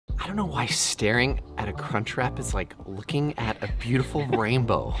don't know why staring at a Crunchwrap is like looking at a beautiful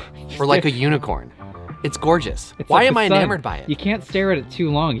rainbow or like a unicorn. It's gorgeous. Why am I enamored by it? You can't stare at it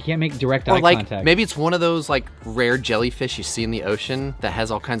too long. You can't make direct eye contact. Maybe it's one of those like rare jellyfish you see in the ocean that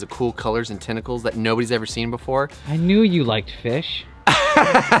has all kinds of cool colors and tentacles that nobody's ever seen before. I knew you liked fish. No,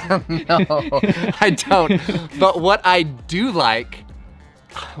 I don't. But what I do like,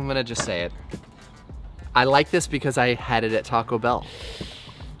 I'm gonna just say it. I like this because I had it at Taco Bell.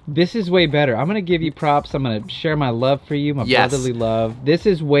 This is way better. I'm gonna give you props. I'm gonna share my love for you, my brotherly love. This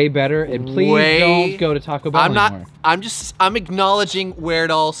is way better, and please don't go to Taco Bell anymore. I'm acknowledging where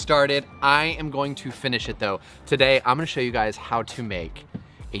it all started. I am going to finish it though. Today, I'm gonna show you guys how to make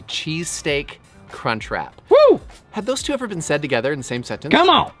a cheesesteak Crunchwrap. Woo! Have those two ever been said together in the same sentence? Come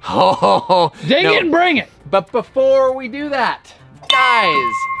on! Oh, ding it and bring it! But before we do that,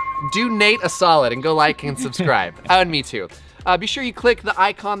 guys, do Nate a solid and go like and subscribe. And me too. Be sure you click the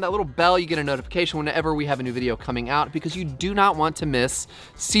icon, that little bell, you get a notification whenever we have a new video coming out because you do not want to miss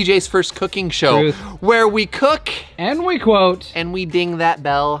CJ's first cooking show where we cook and we quote and we ding that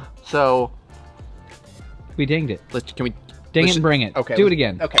bell. So we dinged it. Can we ding it and bring it? Okay. Do it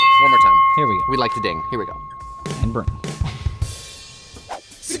again. Okay, one more time. Here we go. We'd like to ding. Here we go. And bring.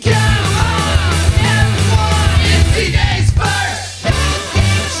 So come on, everyone, it's CJ's first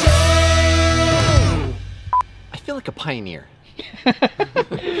cooking show. I feel like a pioneer.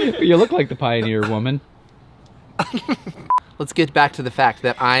 You look like the pioneer woman. Let's get back to the fact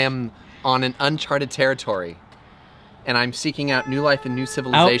that I am on an uncharted territory and I'm seeking out new life and new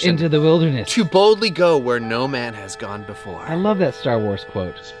civilization. Out into the wilderness. To boldly go where no man has gone before. I love that Star Wars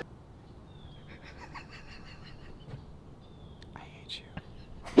quote. I hate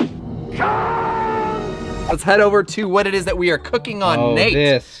you. Let's head over to what it is that we are cooking on,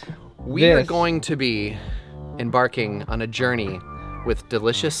 Nate. We are going to be embarking on a journey with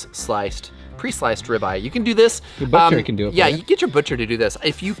delicious pre-sliced ribeye. You can do this. Your butcher can do it. Yeah, you get your butcher to do this.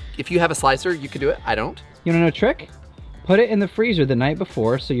 If you have a slicer, you can do it. I don't. You wanna know a trick? Put it in the freezer the night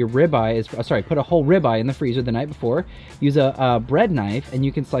before, so your ribeye is, put a whole ribeye in the freezer the night before. Use a bread knife, and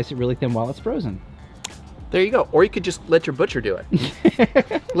you can slice it really thin while it's frozen. There you go. Or you could just let your butcher do it.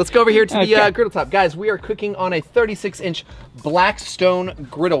 Let's go over here to the griddle top. Guys, we are cooking on a 36-inch Blackstone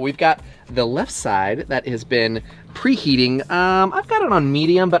Griddle. We've got the left side that has been preheating. I've got it on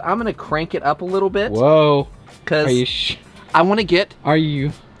medium, but I'm gonna crank it up a little bit. Whoa. Because I wanna get... Are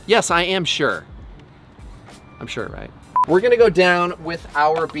you? Yes, I am sure. I'm sure, right? We're gonna go down with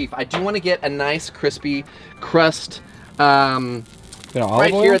our beef. I do wanna get a nice crispy crust. Right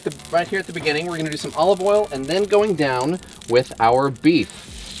here at the beginning, we're gonna do some olive oil and then going down with our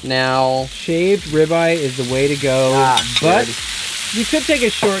beef. Now, shaved ribeye is the way to go, but you could take a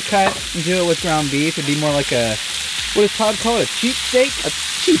shortcut and do it with ground beef. It'd be more like a, what does Todd call it, a cheap steak? A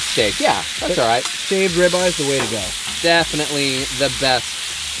cheap steak, yeah, that's all right. Shaved ribeye is the way to go. Definitely the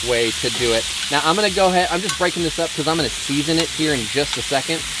best way to do it. Now I'm gonna go ahead, I'm just breaking this up because I'm gonna season it here in just a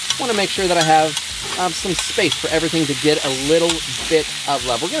second. I wanna make sure that I have some space for everything to get a little bit of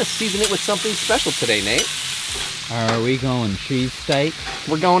love. We're gonna season it with something special today, Nate. Are we going cheesesteak?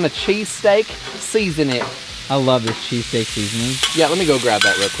 We're going to cheesesteak season it. I love this cheesesteak seasoning. Yeah, let me go grab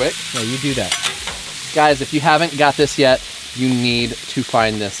that real quick. Yeah, you do that. Guys, if you haven't got this yet, you need to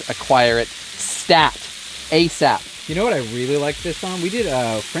find this, acquire it, stat, ASAP. You know what I really like this on? We did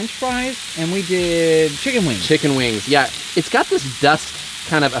French fries and we did chicken wings. Chicken wings, yeah. It's got this dust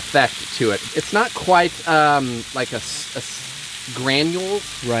kind of effect to it. It's not quite like a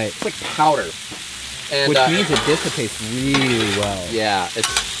granules. Right. It's like powder. And, which means it dissipates really well. Yeah.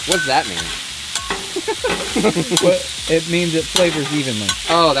 What does that mean? Well, it means it flavors evenly.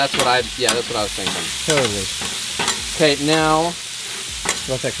 Oh, that's what I was thinking. Totally. Okay, now.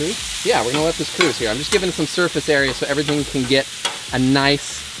 Let that cruise? Yeah, we're gonna let this cruise here. I'm just giving it some surface area so everything can get a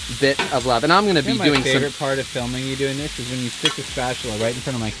nice bit of love. And I'm gonna be doing my favorite part of filming you doing this is when you stick the spatula right in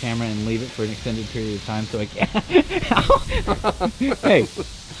front of my camera and leave it for an extended period of time so I can. Hey.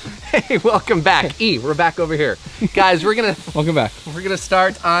 Hey, welcome back. We're back over here. Guys, welcome back. We're gonna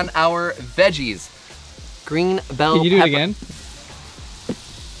start on our veggies. Green bell pepper. Can you do it again?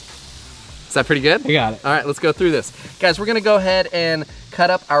 Is that pretty good? I got it. All right, let's go through this. Guys, we're gonna go ahead and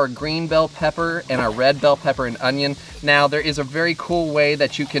cut up our green bell pepper and our red bell pepper and onion. Now, there is a very cool way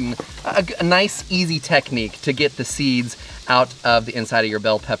that you can, a nice, easy technique to get the seeds out of the inside of your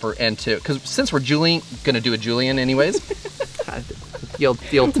bell pepper and because since we're gonna do a julienne anyways, the old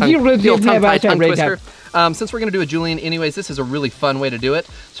tongue twister. Since we're gonna do a julienne anyways, this is a really fun way to do it.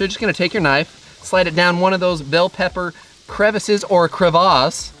 So you're just gonna take your knife, slide it down one of those bell pepper crevices or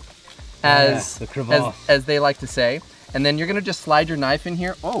crevasse, as they like to say. And then you're gonna just slide your knife in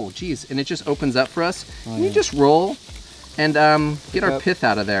here. Oh, geez, and it just opens up for us. And you just roll and get our pith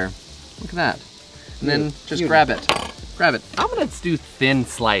out of there. Look at that. And then just grab it. Grab it. I'm gonna do thin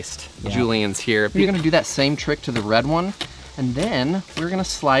sliced juliennes here. You're gonna do that same trick to the red one. And then we're gonna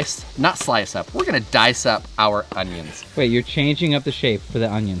not slice up, we're gonna dice up our onions. Wait, you're changing up the shape for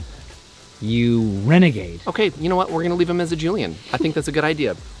the onion. You renegade. Okay, you know what? We're gonna leave them as a julienne. I think that's a good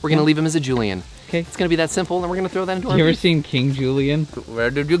idea. We're gonna leave them as a julienne. Okay. It's gonna be that simple, and we're gonna throw that into our You ever beef. seen King Julian? Where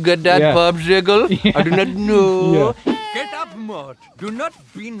did you get that, Bob Jiggle? I do not know. Get up, Mort. Do not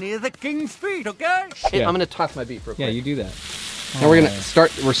be near the king's feet, okay? Hey, I'm gonna toss my beef real quick. Yeah, you do that. Now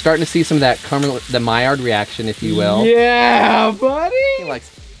we're starting to see some of that the Maillard reaction, if you will. Yeah, buddy.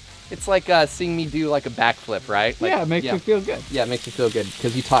 It's like seeing me do like a backflip, right? Like, yeah, it makes me feel good. Yeah, it makes me feel good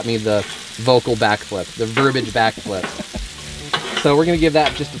because you taught me the vocal backflip, the verbiage backflip. So we're gonna give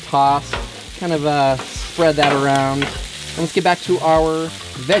that just a toss, kind of spread that around. And let's get back to our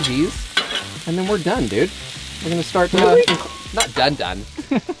veggies, and then we're done, dude. We're gonna start. Not done.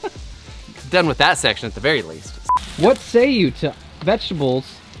 Done with that section at the very least. What say you to vegetables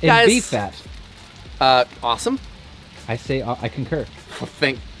and Guys, beef fat? Awesome. I say I concur.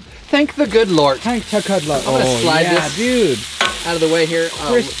 Thank the good Lord. Thank the good Lord. I'm gonna slide this dude. out of the way here.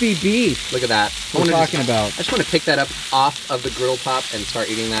 Crispy beef. Look at that. What we're talking about. I just want to pick that up off of the griddle top and start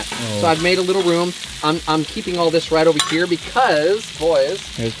eating that. Oh. So I've made a little room. I'm keeping all this right over here because, boys.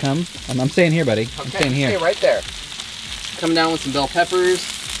 Here it comes. I'm staying here, buddy. I'm staying here. Stay right there. Coming down with some bell peppers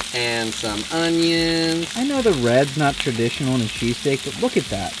and some onions. I know the red's not traditional in a cheesesteak, but look at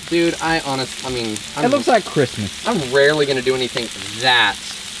that. Dude, It looks like Christmas. I'm rarely gonna do anything that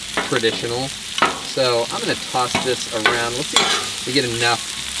traditional. So I'm gonna toss this around. Let's see if we get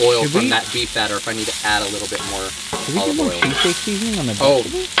enough oil from that beef fat, or if I need to add a little bit more Should we olive do more oil. cheesesteak seasoning on the beef? Oh,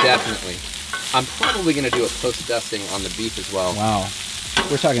 definitely. I'm probably gonna do a post-dusting on the beef as well. Wow.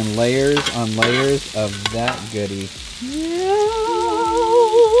 We're talking layers on layers of that goodie.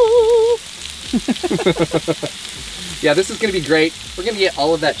 Yeah, this is gonna be great. We're gonna get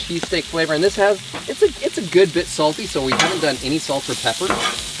all of that cheesesteak flavor, and it's a good bit salty, so we haven't done any salt or pepper.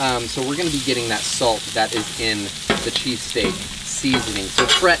 So we're gonna be getting that salt that is in the cheesesteak seasoning. So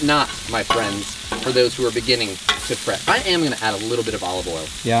fret not, my friends, for those who are beginning to fret. I am gonna add a little bit of olive oil.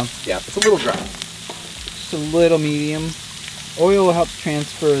 Yeah? Yeah, it's a little dry. Just a little medium. Oil will help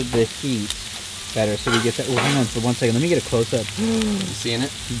transfer the heat better, so we get that. Oh, hang on for 1 second. Let me get a close-up. You seeing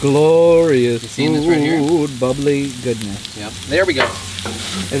it? Glorious. You seeing this right here? Food, bubbly goodness. Yep. There we go.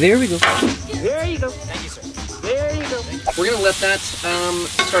 There we go. There you go. Thank you, sir. There you go. We're gonna let that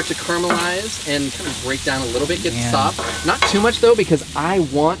start to caramelize and kind of break down a little bit, get Man. soft. Not too much though, because I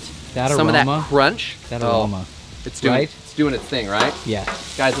want some of that crunch. That aroma. It's doing its thing, right? Yeah.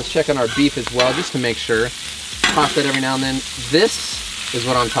 Guys, let's check on our beef as well, just to make sure. Toss that every now and then. This is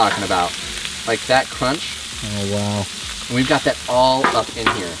what I'm talking about. Like that crunch. Oh, wow. And we've got that all up in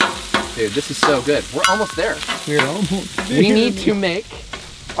here. Dude, this is so good. We're almost there. We're almost there. We need to make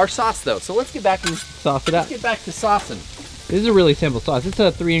our sauce though. So let's get back and sauce it up. Let's get back to saucing. This is a really simple sauce. It's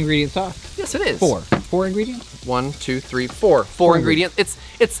a 3-ingredient sauce. Yes, it is. 4 ingredients? 1, 2, 3, 4. 4 ingredients. It's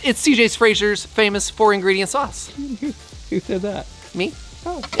CJ's Frazier's famous 4-ingredient sauce. Who said that? Me.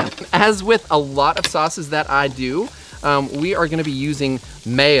 Oh, yeah. As with a lot of sauces that I do, we are going to be using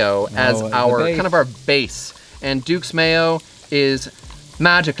mayo as our kind of our base. And Duke's mayo is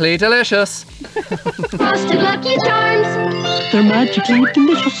magically delicious. Frosted Lucky Charms. They're magically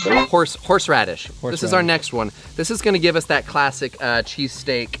delicious. Horseradish. This is our next one. This is going to give us that classic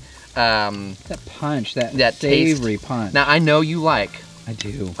cheesesteak. That punch, that savory punch. Now I know you like. I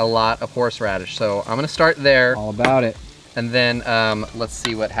do. A lot of horseradish, so I'm going to start there. All about it. And then let's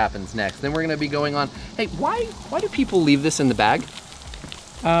see what happens next. Then we're gonna be going on. Hey, why do people leave this in the bag?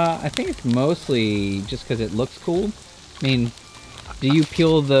 I think it's mostly just because it looks cool. I mean, do you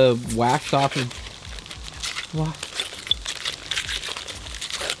peel the wax off of... What?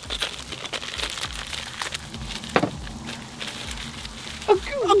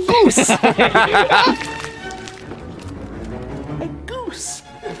 A goose! A goose!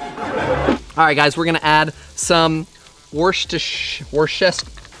 Alright guys, we're gonna add some Worcestershire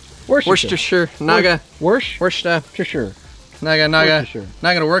Naga. Worcestershire. Naga.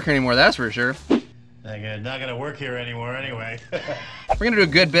 Not gonna work anymore, that's for sure. Not gonna work here anymore anyway. We're gonna do a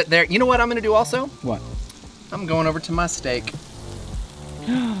good bit there. You know what I'm gonna do also? What? I'm going over to my steak.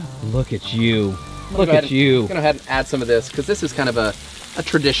 Look at you. Look at you. I'm gonna go ahead and add some of this, because this is kind of a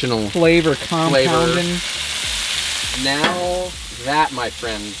traditional flavor compounding. Now that, my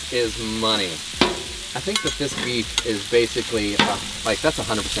friends, is money. I think that this beef is basically, like, that's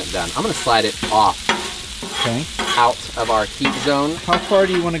 100% done. I'm gonna slide it off Okay. out of our heat zone. How far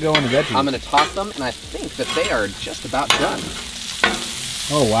do you want to go on the veggies? I'm gonna toss them, and I think that they are just about done.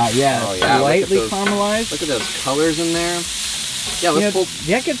 Oh wow, yeah. Oh, yeah. Slightly Look at those- caramelized. Look at those colors in there. Yeah, let's pull.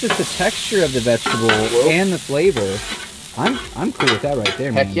 That gives us the texture of the vegetable and the flavor. I'm cool with that right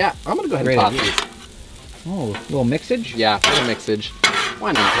there, man. Heck yeah. I'm gonna go ahead and Great toss idea. these. Oh, a little mixage? Yeah, a little mixage.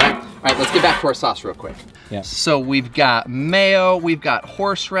 Why not, right? All right, let's get back to our sauce real quick. Yeah. So we've got mayo, we've got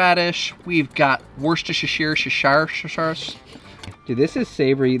horseradish, we've got Worcestershire. Dude, this is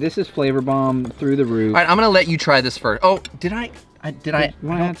savory. This is flavor bomb through the roof. All right, I'm gonna let you try this first. Oh, did I? You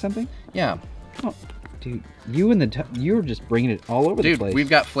want to add something? Yeah. Oh, dude, you're just bringing it all over the place. Dude, we've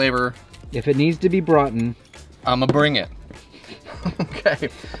got flavor. If it needs to be brought in, I'm gonna bring it. Okay.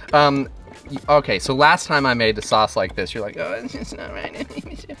 Okay, so last time I made the sauce like this, you're like, oh, it's not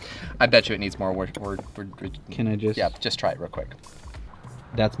right. I bet you it needs more. can I just? Yeah, just try it real quick.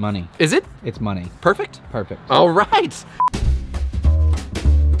 That's money. Is it? It's money. Perfect? Perfect. All right.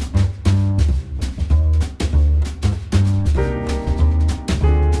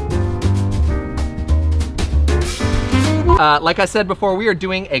 Like I said before, we are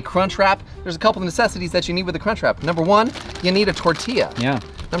doing a crunch wrap. There's a couple of necessities that you need with a crunch wrap. Number one, you need a tortilla. Yeah.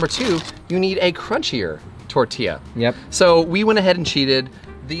 Number two, you need a crunchier tortilla. Yep. So we went ahead and cheated.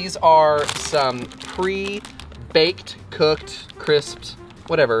 These are some pre-baked, cooked, crisped,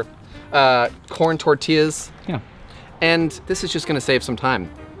 whatever, corn tortillas. Yeah. And this is just gonna save some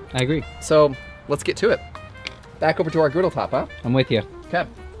time. I agree. So let's get to it. Back over to our griddle top, huh? I'm with you. Okay.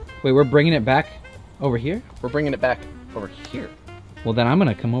 Wait, we're bringing it back over here? We're bringing it back over here. Well, then I'm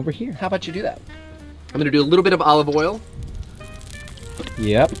gonna come over here. How about you do that? I'm gonna do a little bit of olive oil.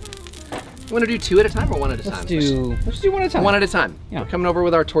 Yep. You wanna do two at a time or one at a time? Let's do one at a time. One at a time. Yeah. We're coming over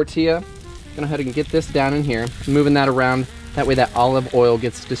with our tortilla. Gonna go ahead and get this down in here, moving that around. That way that olive oil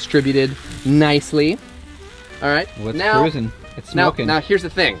gets distributed nicely. All right. Well, it's now, cruising. It's smoking. Now here's the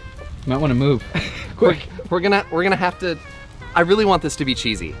thing. Might want to move. Quick. We're gonna have to. I really want this to be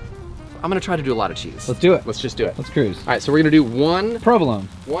cheesy. I'm gonna try to do a lot of cheese. Let's do it. Let's just do it. Let's cruise. All right. So we're gonna do one Provolone.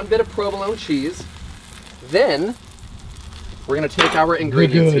 bit of provolone cheese. Then we're gonna take our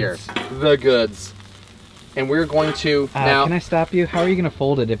ingredients here, the goods, and we're going to now. Can I stop you? How are you gonna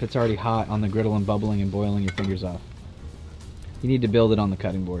fold it if it's already hot on the griddle and bubbling and boiling your fingers off? You need to build it on the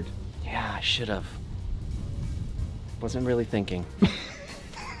cutting board. Yeah, I should have. Wasn't really thinking.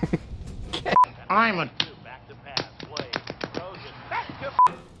 I'm a...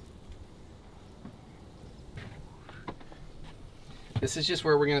 This is just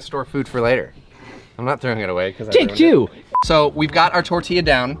where we're gonna store food for later. I'm not throwing it away because Take two. So we've got our tortilla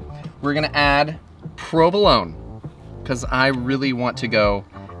down. We're gonna add provolone because I really want to go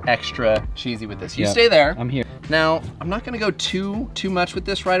extra cheesy with this. You Yep. stay there. I'm here. Now, I'm not gonna go too much with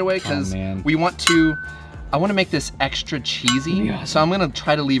this right away because man. I want to make this extra cheesy. Yeah. So I'm gonna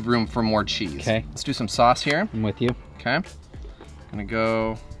try to leave room for more cheese. Okay. Let's do some sauce here. I'm with you. Okay. Gonna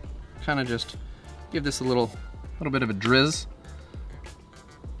go, kind of just give this a little bit of a drizz.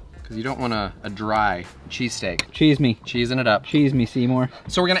 Because you don't want a dry cheesesteak. Cheese me. Cheesing it up. Cheese me, Seymour.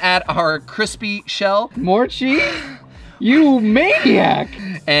 So we're gonna add our crispy shell. More cheese? You maniac!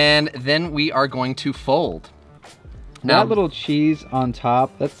 And then we are going to fold. That little cheese on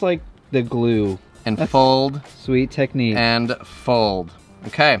top, that's like the glue. And fold. Sweet technique. And fold.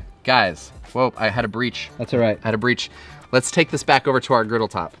 Okay, guys. Whoa, I had a breach. That's all right. I had a breach. Let's take this back over to our griddle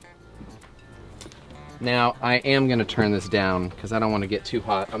top. Now, I am gonna turn this down because I don't want to get too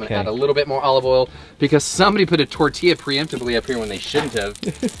hot. I'm gonna add a little bit more olive oil because somebody put a tortilla preemptively up here when they shouldn't have.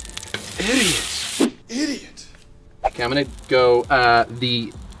 Idiot. Okay, I'm gonna go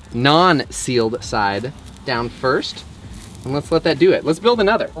the non-sealed side down first. And let's let that do it. Let's build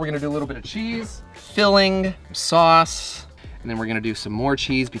another. We're gonna do a little bit of cheese, filling, sauce, and then we're gonna do some more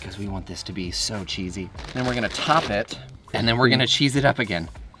cheese because we want this to be so cheesy. Then we're gonna top it, and then we're gonna cheese it up again.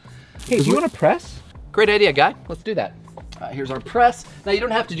 Hey, do you want to press? Great idea, guy. Let's do that. Here's our press. Now, you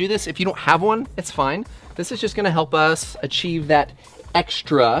don't have to do this. If you don't have one, it's fine. This is just gonna help us achieve that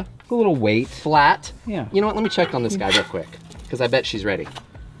extra A little weight. flat. Yeah. You know what, let me check on this guy real quick, because I bet she's ready.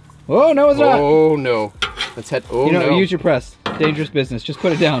 Oh, no, it's not. Oh, no. Let's head, oh, You know, no. use your press. Dangerous business. Just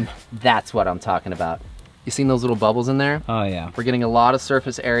put it down. That's what I'm talking about. You seen those little bubbles in there? Oh, yeah. We're getting a lot of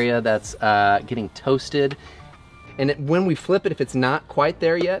surface area that's getting toasted. And when we flip it, if it's not quite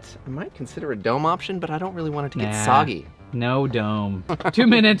there yet, I might consider a dome option, but I don't really want it to get soggy. No dome. 2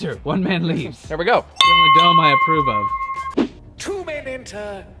 men enter, 1 man leaves. There we go. The only dome I approve of. 2 men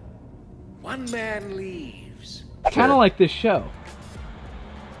enter, 1 man leaves. Kind of like this show.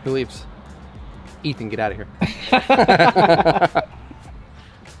 Who leaves? Ethan, get out of here.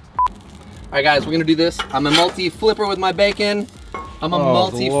 All right, guys, we're gonna do this. I'm a multi-flipper with my bacon. I'm a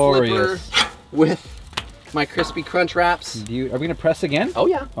multi-flipper with my crispy crunch wraps. Are we gonna press again? Oh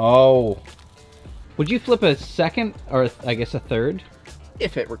yeah. Oh. Would you flip a second, or I guess a third?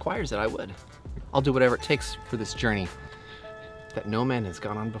 If it requires it, I would. I'll do whatever it takes for this journey that no man has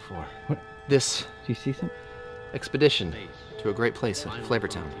gone on before. What? This Do you see something? expedition to a great place in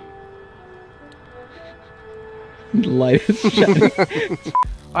Flavortown. The light is shining.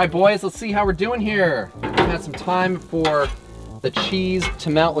 All right, boys, let's see how we're doing here. We've had some time for the cheese to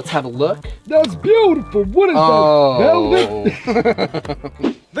melt. Let's have a look. That's beautiful. What is that?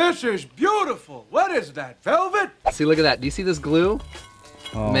 Velvet? This is beautiful. What is that, velvet? See, look at that. Do you see this glue?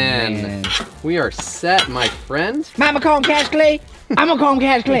 Oh, Man, we are set, my friend. Mama call him Cash Clay. I'm gonna call him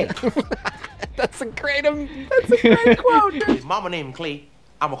Cash Clay. That's a great quote. His mama named him Clay.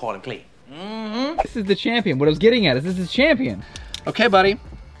 I'm gonna call him Clay. This is the champion. What I was getting at is this is the champion. Okay, buddy.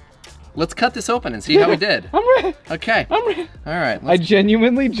 Let's cut this open and see how we did. I'm ready. Okay. I'm ready. All right. I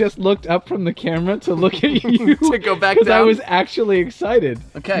genuinely just looked up from the camera to look at you. To go back Because I down? was actually excited.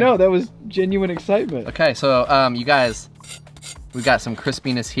 Okay. No, that was genuine excitement. Okay, so you guys, we've got some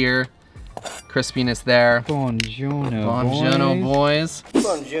crispiness here, crispiness there. Buongiorno, boys.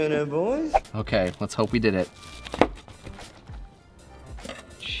 Buongiorno, boys. Okay, let's hope we did it.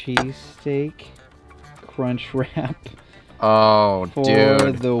 Cheesesteak Crunchwrap Oh, for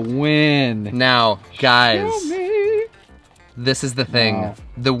dude. the win. Now, guys, Show me. this is the thing. Wow.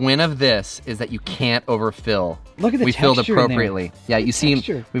 The win of this is that you can't overfill. Look at the We filled texture in there. appropriately. Yeah, you see,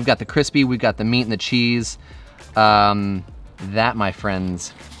 Texture. we've got the crispy, we've got the meat and the cheese. That, my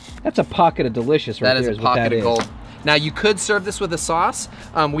friends, That's a pocket of delicious right that is there. a What pocket that of is. gold. Now, you could serve this with a sauce.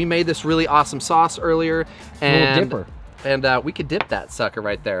 We made this really awesome sauce earlier. And, dipper. And we could dip that sucker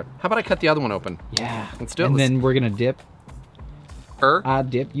right there. How about I cut the other one open? Yeah. Let's do it. And Let's- then we're gonna dip. I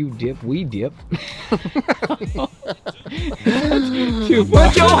dip, you dip, we dip. Too far.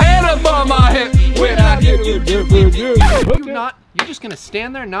 Put your hand up on my hip when I dip. You're just gonna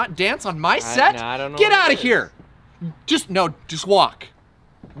stand there and not dance on my set? no, I don't know Get what out it of here. Just walk.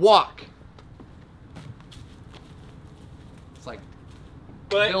 Walk. It's like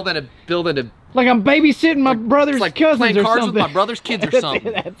building a Like I'm babysitting my brother's it's like cousins playing or cards something. with my brother's kids or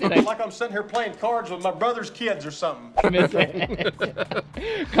something. That's it. Like I'm sitting here playing cards with my brother's kids or something.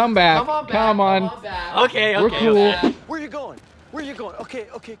 Come back. Come on back. Come on. back. Okay, We're cool. Where you going? Where you going? Okay,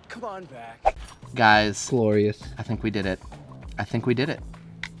 come on back. Guys, Glorious. I think we did it. I think we did it.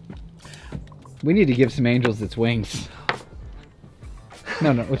 We need to give some angels its wings.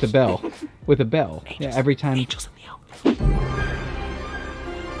 No, with a bell. With a bell. Yeah, every time. Angels in the outfield.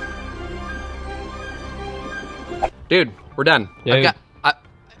 Dude, we're done. Dude. I've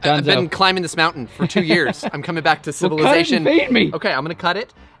Dunzo. been climbing this mountain for 2 years. I'm coming back to Well, cut it and civilization. feed me. Okay, I'm gonna cut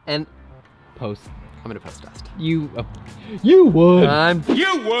it and Post. I'm gonna post dust. You would. I'm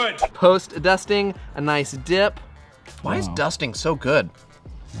You would! post dusting, a nice dip. Why is Wow. dusting so good?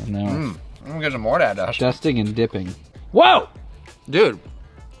 No. I'm gonna get some more of that dust. Dusting and dipping. Whoa! Dude,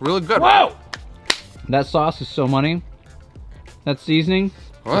 really good. Whoa! That sauce is so money. That seasoning.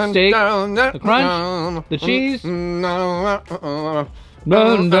 The steak. The crunch. The cheese.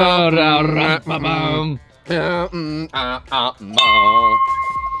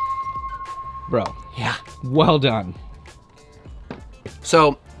 Bro. Yeah. Well done.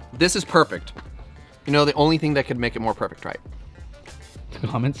 So, this is perfect. You know, the only thing that could make it more perfect, right?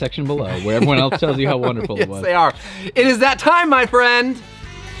 Comment section below where everyone else tells you how wonderful Yes, it was. they are. It is that time, my friend.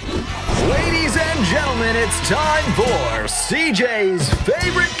 Ladies and gentlemen, it's time for CJ's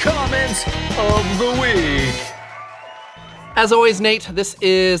favorite comments of the week. As always, Nate, this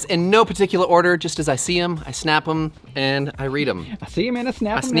is in no particular order. Just as I see them, I snap them, and I read them. I see him in a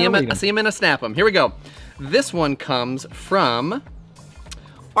snap. I see him and I snap them. Here we go. This one comes from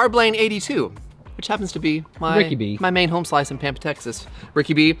RBlane82, which happens to be Ricky B. my main home slice in Pampa, Texas.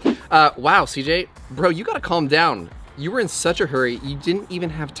 Ricky B. Wow, CJ, bro, you gotta calm down. You were in such a hurry, you didn't even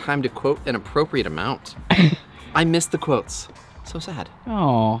have time to quote an appropriate amount. I missed the quotes. So sad.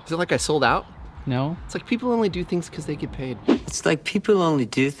 Oh, Is it like I sold out? no. It's like people only do things because they get paid. It's like people only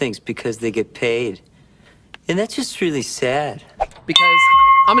do things because they get paid. And that's just really sad. Because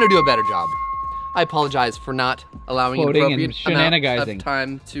I'm gonna do a better job. I apologize for not allowing Quoting an and appropriate amount shenanigizing. of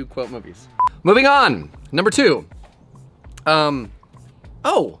time to quote movies. Moving on, number 2.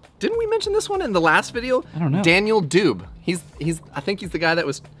 Oh, didn't we mention this one in the last video? I don't know. Daniel Dube. I think he's the guy that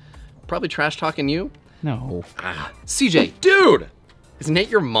was probably trash talking you. No. CJ, dude, is Nate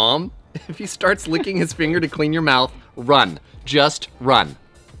your mom? If he starts licking his finger to clean your mouth, run. Just run.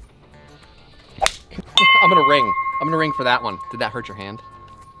 I'm gonna ring for that one. Did that hurt your hand?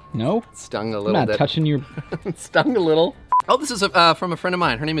 No? Stung a I'm little not bit. touching your... Stung a little. Oh, this is from a friend of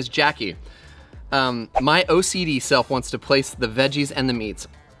mine. Her name is Jackie. My OCD self wants to place the veggies and the meats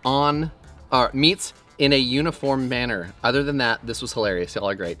in a uniform manner. Other than that, this was hilarious. Y'all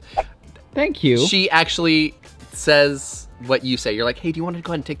are great. Thank you. She actually says what you say. You're like, hey, do you want to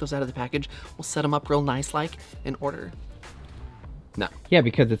go ahead and take those out of the package? We'll set them up real nice like in order. No. Yeah,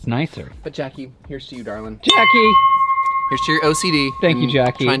 because it's nicer. But Jackie, here's to you, darling. Jackie! Here's to your OCD. Thank you, and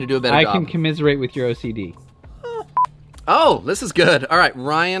Jackie. Trying to do a better job. I can commiserate with your OCD. Oh, this is good. All right,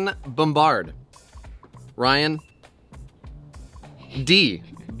 Ryan Bombard. Ryan D.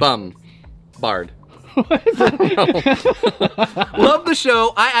 Bombard. What is that? Love the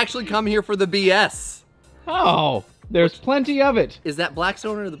show. I actually come here for the BS. Oh, there's plenty of it. Is that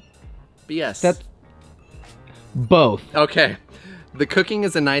Blackstone or the BS? That's both. Okay. The cooking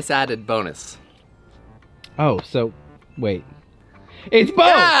is a nice added bonus. Oh, so wait. It's both.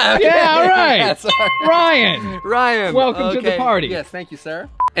 Yeah, okay. Yeah, all right. Yeah, sorry. Ryan, welcome to the party. Yes, thank you, sir.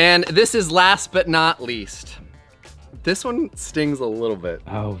 And this is last but not least. This one stings a little bit.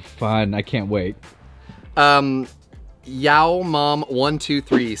 Oh, fun. I can't wait. Yao Mom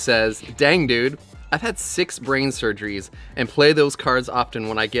 123 says, dang dude, I've had 6 brain surgeries and play those cards often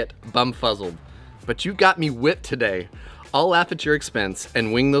when I get bumfuzzled. But you got me whipped today. I'll laugh at your expense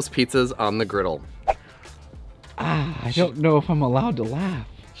and wing those pizzas on the griddle. I don't know if I'm allowed to laugh.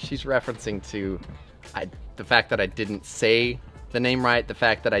 She's referencing to the fact that I didn't say the name right, the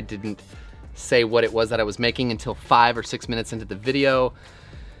fact that I didn't say what it was that I was making until 5 or 6 minutes into the video.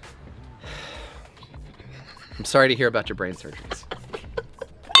 I'm sorry to hear about your brain surgeries.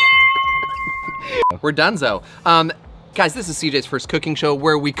 We're donezo. Guys, this is CJ's first cooking show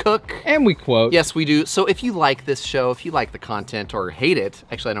where we cook. And we quote. Yes, we do. So if you like this show, if you like the content or hate it,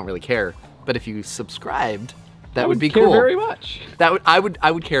 actually I don't really care, but if you subscribed, that would be care cool. Very much. I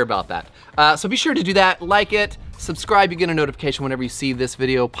would care about that. So be sure to do that, like it, subscribe, you get a notification whenever you see this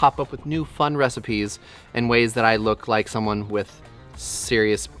video pop up with new fun recipes and ways that I look like someone with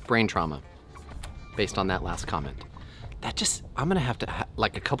serious brain trauma based on that last comment. I'm gonna have to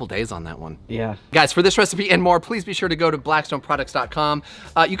like a couple days on that one. Yeah. Guys, for this recipe and more, please be sure to go to blackstoneproducts.com.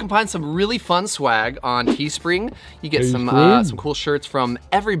 You can find some really fun swag on Teespring. You get some cool shirts from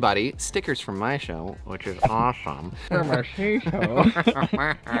everybody, stickers from my show, which is awesome.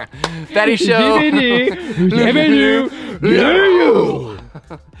 Betty Show.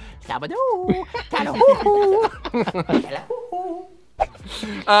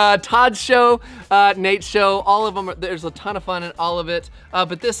 Todd's show, Nate's show, all of them, there's a ton of fun in all of it.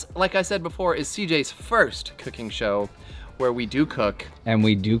 But this, like I said before, is CJ's first cooking show where we do cook. And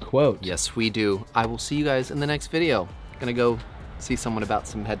we do quote. Yes, we do. I will see you guys in the next video. Gonna go see someone about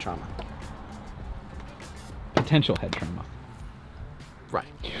some head trauma. Potential head trauma. Right.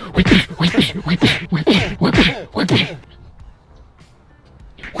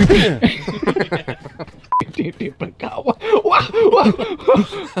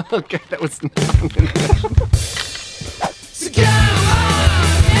 Okay, that was not